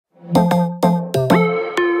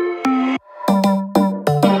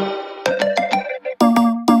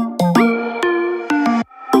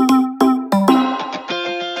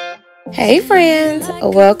Hey friends,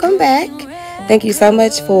 welcome back. Thank you so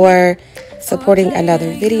much for supporting another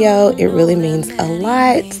video. It really means a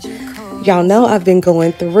lot. Y'all know I've been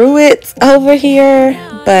going through it over here,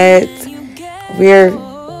 but we're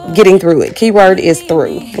getting through it. Keyword is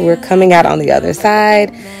through. We're coming out on the other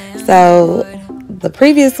side. So the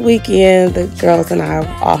previous weekend, the girls and I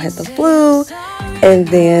all had the flu. And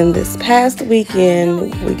then this past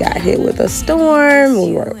weekend, we got hit with a storm.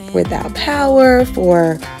 We were without power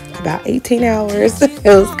for about 18 hours. It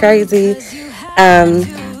was crazy.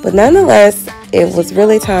 But nonetheless, it was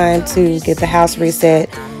really time to get the house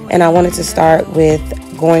reset. And I wanted to start with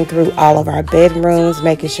going through all of our bedrooms,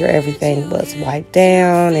 making sure everything was wiped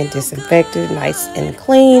down and disinfected, nice and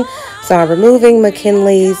clean. So I'm removing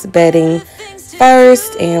McKinley's bedding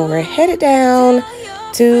first, and we're headed down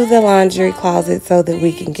to the laundry closet so that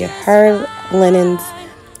we can get her linens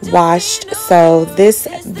washed. So this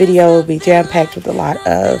video will be jam-packed with a lot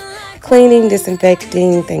of cleaning,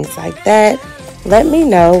 disinfecting, things like that. Let me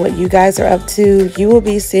know what you guys are up to. You will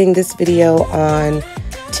be seeing this video on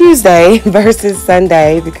Tuesday versus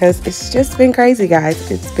Sunday because it's just been crazy, guys.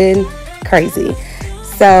 It's been crazy.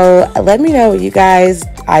 So let me know what you guys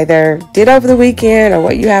either did over the weekend or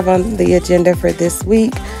what you have on the agenda for this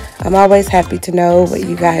week. I'm always happy to know what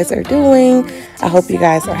you guys are doing. I hope you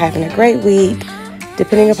guys are having a great week.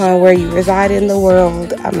 Depending upon where you reside in the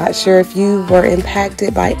world, I'm not sure if you were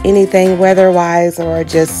impacted by anything weather-wise or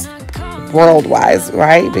just world-wise,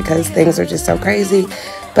 right? Because things are just so crazy.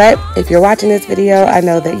 But if you're watching this video, I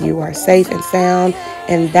know that you are safe and sound,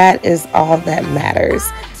 and that is all that matters.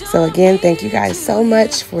 So again, thank you guys so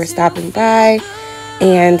much for stopping by.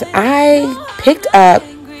 And I picked up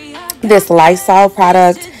this Lysol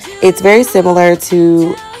product. It's very similar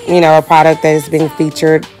to, a product that is being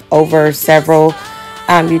featured over several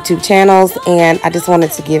YouTube channels, and I just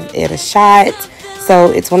wanted to give it a shot.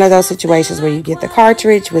 So it's one of those situations where you get the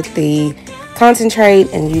cartridge with the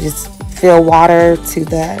concentrate and you just fill water to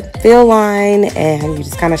the fill line and you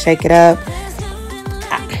just kind of shake it up.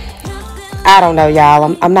 I don't know,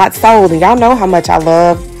 y'all. I'm not sold, and y'all know how much I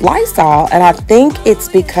love Lysol, and I think it's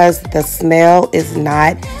because the smell is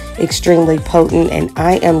not extremely potent and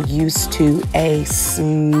I am used to a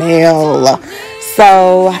smell.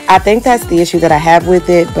 So I think that's the issue that I have with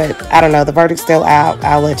it, but I don't know. The verdict's still out.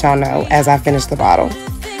 I'll let y'all know as I finish the bottle.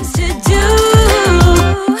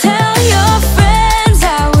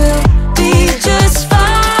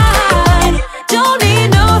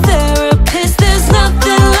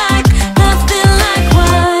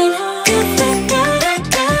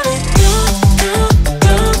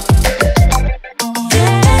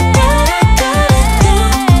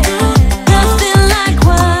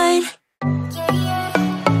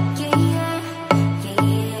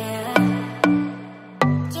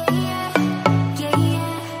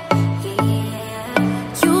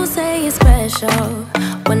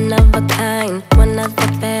 One of a kind, one of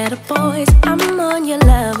the better boys. I'm on your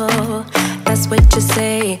level, that's what you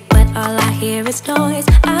say, but all I hear is noise.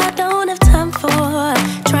 I don't have time for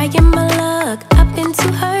trying my luck. I've been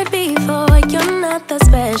too hurt before. You're not that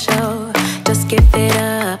special, just give it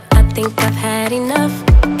up. I think I've had enough.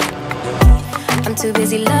 I'm too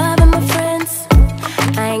busy loving my friends.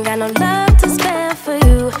 I ain't got no love to spare for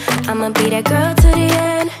you. I'ma be that girl to the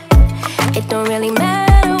end. It don't really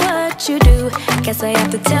matter what you do. Guess I have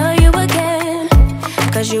to tell you again,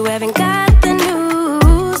 'cause you haven't got the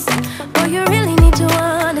news. Boy, you really need to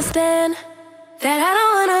understand that I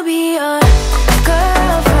don't wanna be your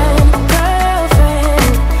girlfriend.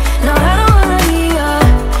 No, I don't wanna be your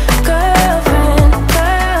girlfriend.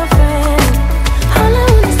 All I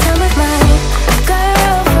want is time with my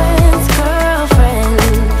girlfriend's girlfriend.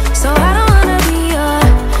 So I don't wanna be your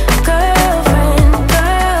girlfriend.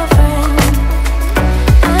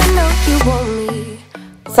 I know you want me.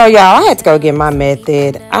 So y'all, I had to go get my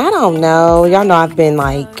method. I don't know. Y'all know I've been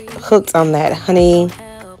like hooked on that honey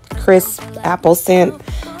crisp apple scent.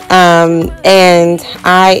 And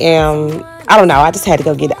I don't know. I just had to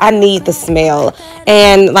go get it. I need the smell.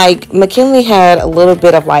 And like McKinley had a little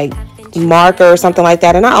bit of like marker or something like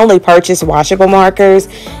that. And I only purchased washable markers.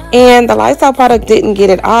 And the Lysol product didn't get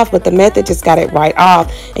it off, but the method just got it right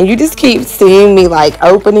off. And you just keep seeing me like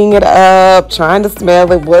opening it up, trying to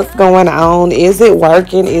smell it. What's going on? Is it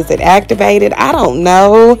working? Is it activated? I don't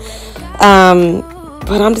know.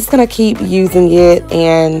 But I'm just going to keep using it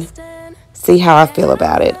and see how I feel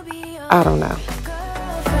about it. I don't know.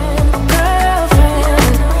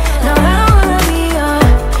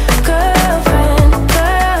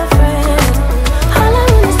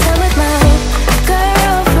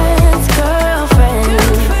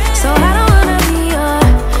 So I don't wanna be your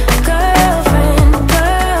girlfriend.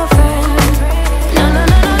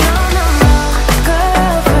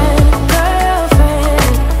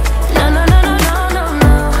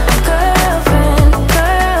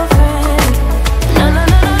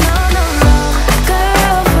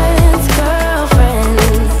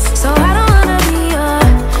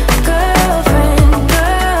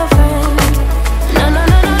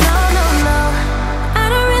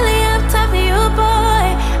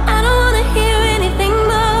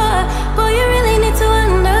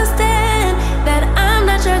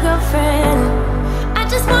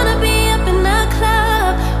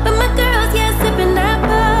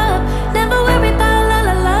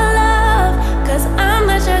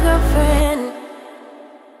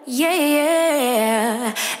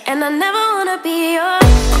 And I never wanna be your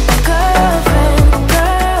girlfriend,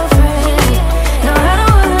 girlfriend. No, I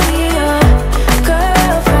don't wanna be your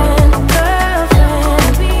girlfriend,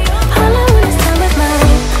 girlfriend. All I want is time with my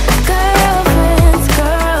girlfriend's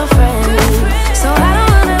girlfriend. So I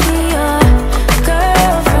don't wanna be your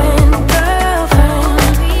girlfriend, girlfriend.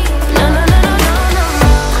 No, no, no, no, no, no,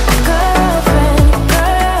 no. Girlfriend,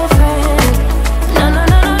 girlfriend. No, no,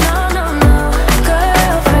 no, no, no, no, no.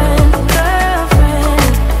 Girlfriend, girlfriend.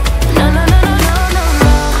 No, no, no, no, no, no,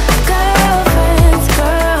 no. Girlfriends,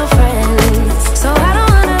 girlfriends. So I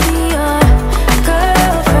don't wanna be your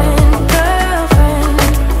girlfriend, girlfriend.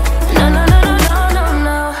 No, no, no, no, no, no,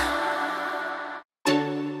 no.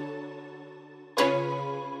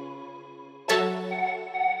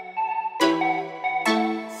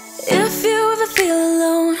 If you ever feel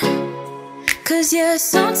alone, 'cause yeah,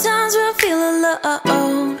 sometimes we'll feel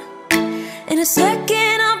alone. In a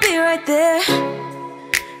second, I'll be right there.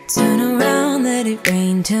 Turn around, let it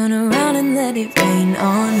rain. Turn around and let it rain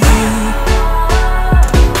on me.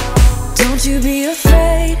 Don't you be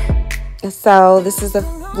afraid. So this is a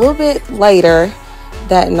little bit later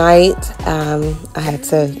that night. I had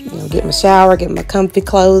to, get my shower, get my comfy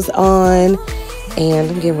clothes on, and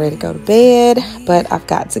I'm getting ready to go to bed. But I've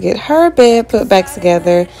got to get her bed put back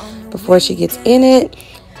together before she gets in it.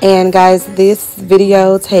 And guys, this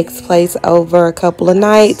video takes place over a couple of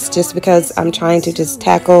nights just because I'm trying to just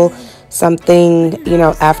tackle something,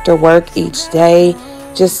 after work each day,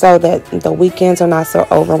 just so that the weekends are not so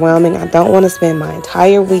overwhelming. I don't want to spend my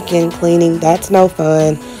entire weekend cleaning. That's no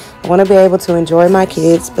fun. I want to be able to enjoy my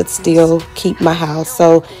kids, but still keep my house.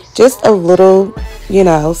 So just a little,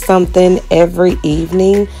 something every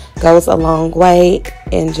evening goes a long way,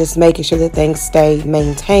 and just making sure that things stay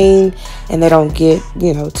maintained and they don't get,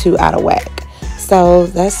 too out of whack. So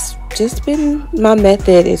that's just been my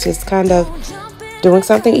method. It's just kind of doing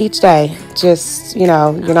something each day. Just, you're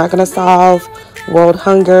not going to solve world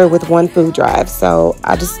hunger with one food drive. So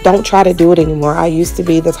I just don't try to do it anymore. I used to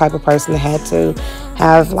be the type of person that had to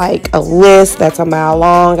have like a list that's a mile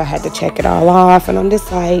long. I had to check it all off, and I'm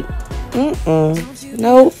just like,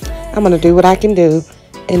 nope. I'm going to do what I can do,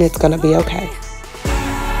 and it's going to be okay.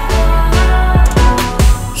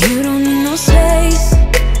 You don't need no space.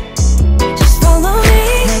 Just follow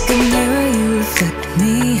me. Like a mirror, you reflect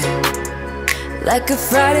me. Like a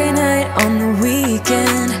Friday night on the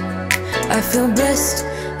weekend, I feel blessed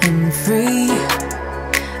and free.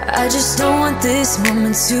 I just don't want this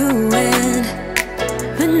moment to end.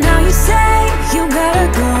 But now you say you gotta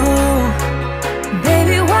go.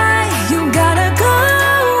 Baby, why you gotta go?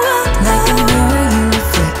 Like a mirror, you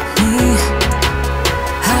reflect me.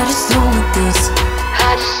 I just don't want this.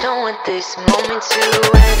 I just don't want this moment to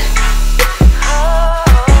end.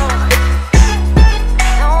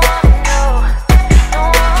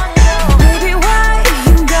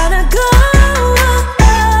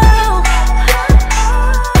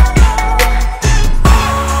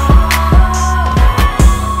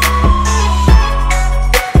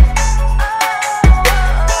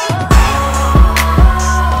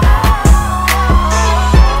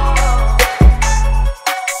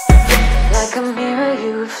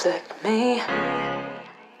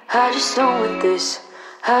 I just don't want this.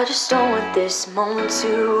 I just don't want this moment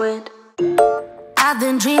to end. I've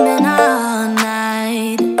been dreaming all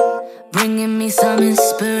night, bringing me some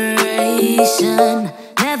inspiration.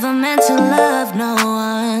 Never meant to love no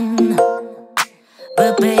one,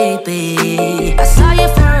 but baby, I saw you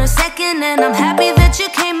for a second and I'm happy that you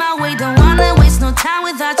came my way. Don't wanna waste no time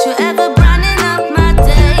without you ever brightening up my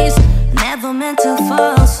days. Never meant to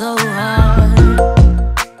fall so hard.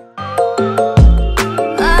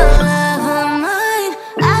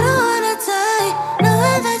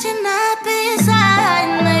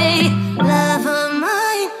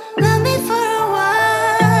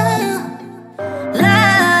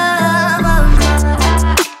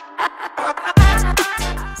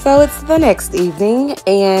 So it's the next evening,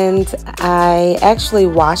 and I actually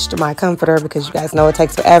washed my comforter because you guys know it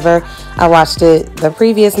takes forever. I washed it the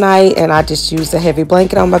previous night, and I just used a heavy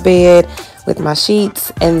blanket on my bed with my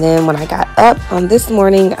sheets. And then when I got up on this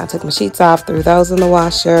morning, I took my sheets off, threw those in the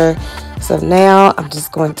washer. So now I'm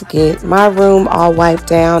just going to get my room all wiped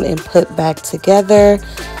down and put back together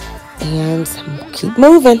and keep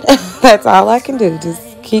moving. That's all I can do, just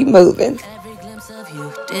keep moving.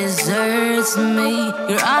 Deserts me.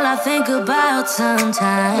 You're all I think about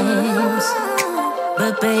sometimes.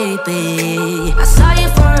 But baby, I saw you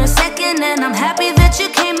for a second and I'm happy that you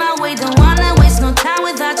came my way. Don't wanna waste no time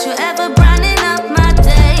without you ever brightening up my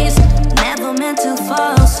days. Never meant to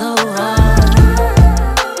fall so hard.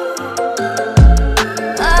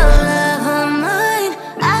 Oh, love of mine,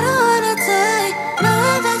 I don't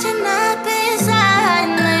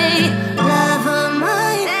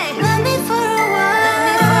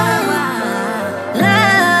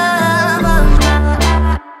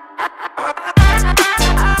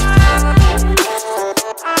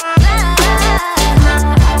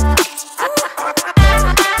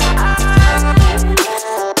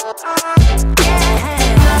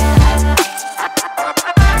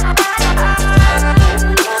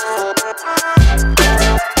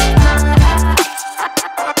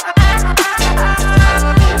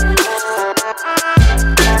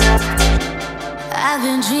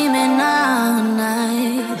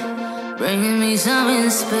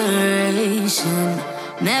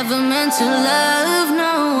Never meant to love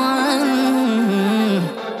no one.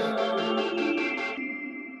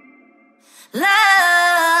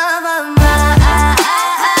 Love of mine.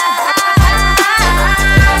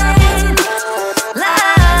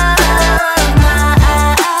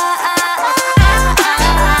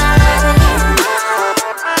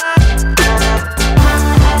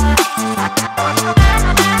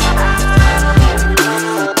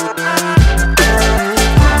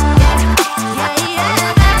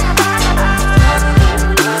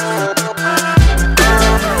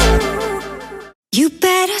 You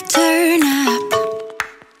better turn up.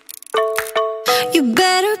 You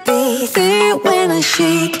better be there when I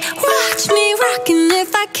shake. Watch me rocking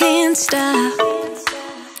if I can't stop.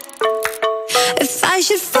 If I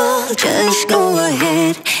should fall, just go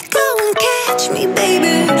ahead. Go and catch me,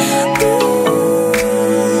 baby. Ooh,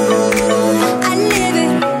 I live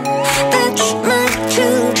it. That's my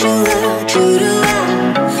true love, true to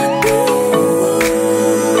love. Ooh,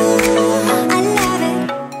 I love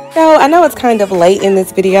it. So I know it's kind of late in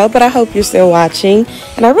this video, but I hope you're still watching.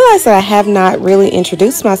 And I realize that I have not really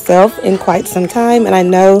introduced myself in quite some time, and I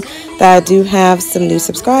know that I do have some new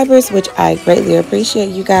subscribers, which I greatly appreciate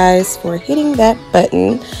you guys for hitting that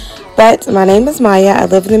button. But my name is Maya. I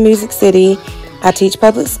live in the Music City. I teach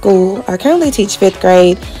public school. I currently teach 5th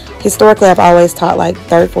grade. Historically, I've always taught like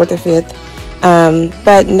 3rd, 4th, or 5th.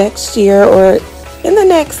 But next year, or in the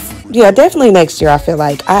next, definitely next year, I feel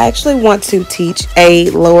like I actually want to teach a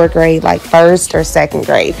lower grade, like 1st or 2nd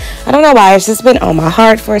grade. I don't know why, it's just been on my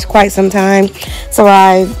heart for quite some time. So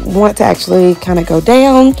I want to actually kind of go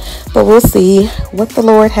down, but we'll see what the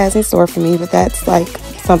Lord has in store for me. But that's like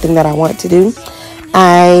something that I want to do.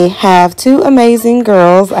 I have 2 amazing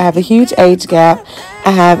girls. I have a huge age gap.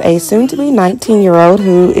 I have a soon-to-be 19-year-old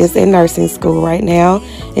who is in nursing school right now,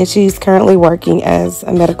 and she's currently working as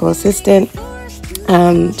a medical assistant.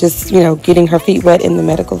 Just, getting her feet wet in the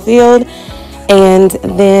medical field. And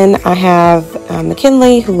then I have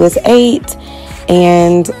McKinley, who is 8,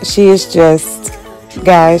 and she is just,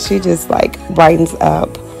 guys, she just like brightens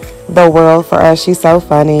up the world for us. She's so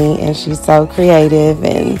funny and she's so creative,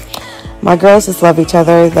 and my girls just love each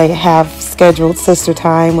other. They have scheduled sister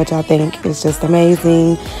time, which I think is just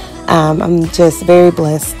amazing. I'm just very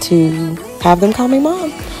blessed to have them call me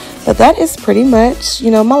mom. But that is pretty much,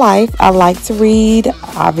 my life. I like to read.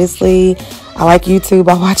 Obviously, I like YouTube.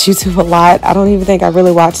 I watch YouTube a lot. I don't even think I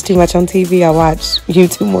really watch too much on TV. I watch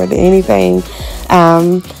YouTube more than anything.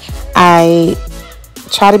 I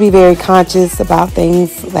try to be very conscious about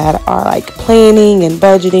things that are like planning and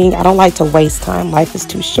budgeting. I don't like to waste time. Life is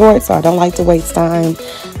too short, so I don't like to waste time.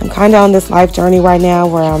 I'm kind of on this life journey right now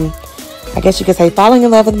where I'm, I guess you could say, falling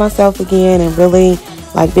in love with myself again, and really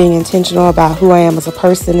like being intentional about who I am as a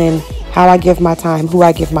person and how I give my time, who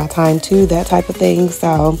I give my time to, that type of thing.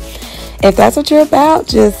 So if that's what you're about,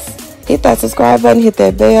 just hit that subscribe button, hit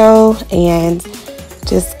that bell, and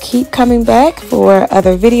just keep coming back for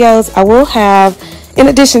other videos. I will have, in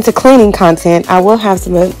addition to cleaning content, I will have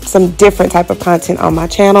some different type of content on my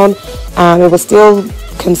channel. It will still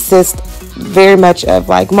consist very much of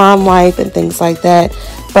like mom life and things like that,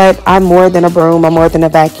 but I'm more than a broom, I'm more than a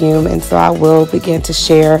vacuum, and so I will begin to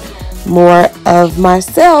share more of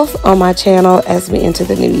myself on my channel as we enter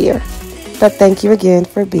the new year. But thank you again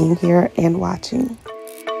for being here and watching.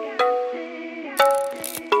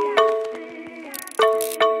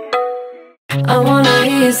 I wanna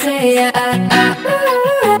hear you say that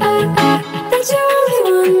you only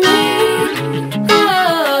want me.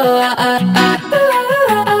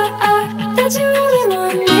 That you only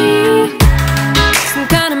want me. Some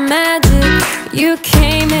kind of magic, you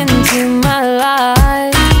came into my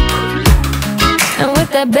life, and with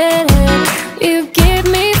that bedhead, you give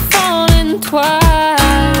me falling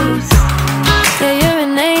twice. Yeah, you're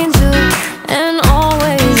an angel and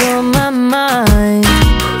always on my mind.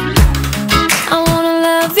 I wanna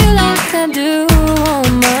love you like I do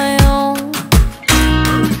on my own.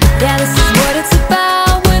 Yeah, this is what it's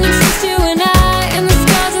about when it's just you and I, and the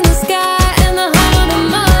stars in the sky and the hum of the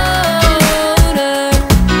motor.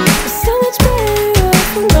 It's so much better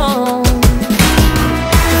off and gone.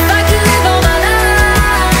 If I could live all my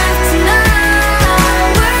life tonight,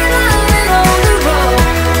 we're loving all the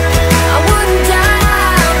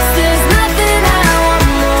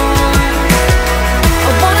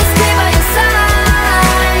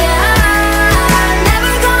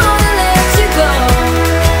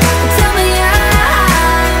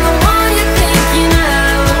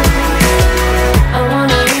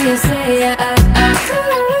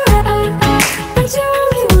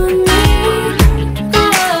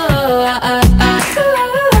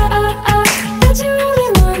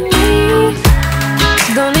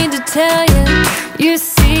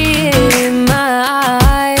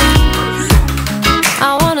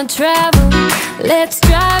travel. Let's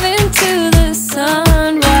drive into the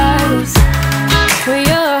sunrise. Where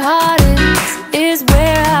your heart is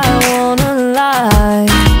where I wanna lie.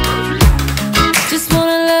 Just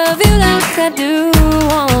wanna love you like I do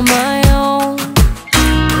on my own.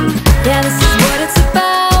 Yeah, this is what it's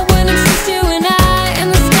about when it's just you and I,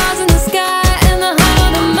 and the stars in the sky and the heart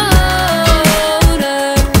on the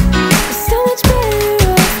motor. It's so much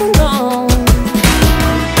better off alone.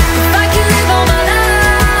 If I could live all my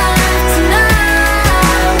life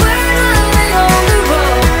tonight, we're living on the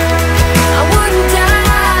road. I wouldn't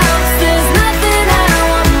die, 'cause there's nothing I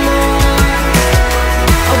want more.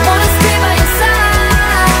 I wanna stay by your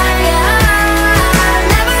side,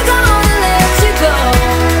 never gonna let you go.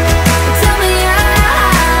 Tell me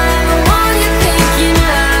I'm the one you're thinking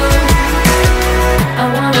of. I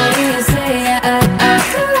wanna hear you say that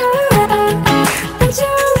you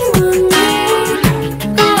only want me.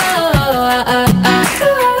 Oh,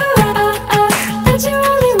 that you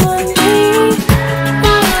only want me.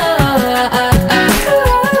 Oh,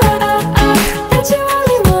 that you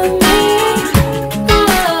only want me.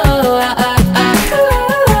 Oh,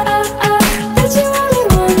 that you only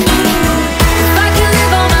want me. If I could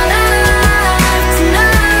live all my life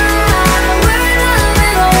tonight, we're living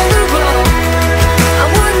on the road. I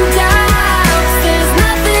wouldn't die, 'cause there's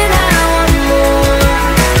nothing I want more.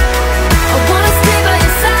 I wanna stay by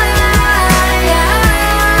your side,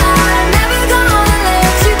 never gonna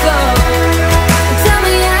let you go. Tell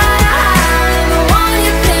me I'm the one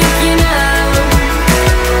you're thinking of.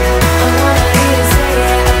 I wanna hear you say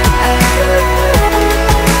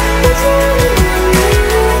that you only want me.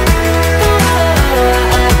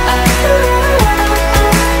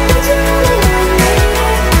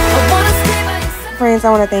 Friends, I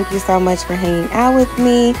want to thank you so much for hanging out with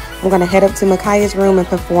me. I'm going to head up to Makaya's room and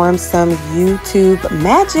perform some YouTube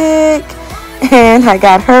magic. And I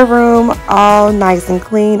got her room all nice and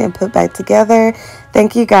clean and put back together.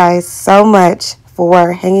 Thank you guys so much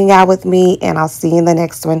for hanging out with me, and I'll see you in the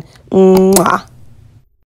next one. Mwah.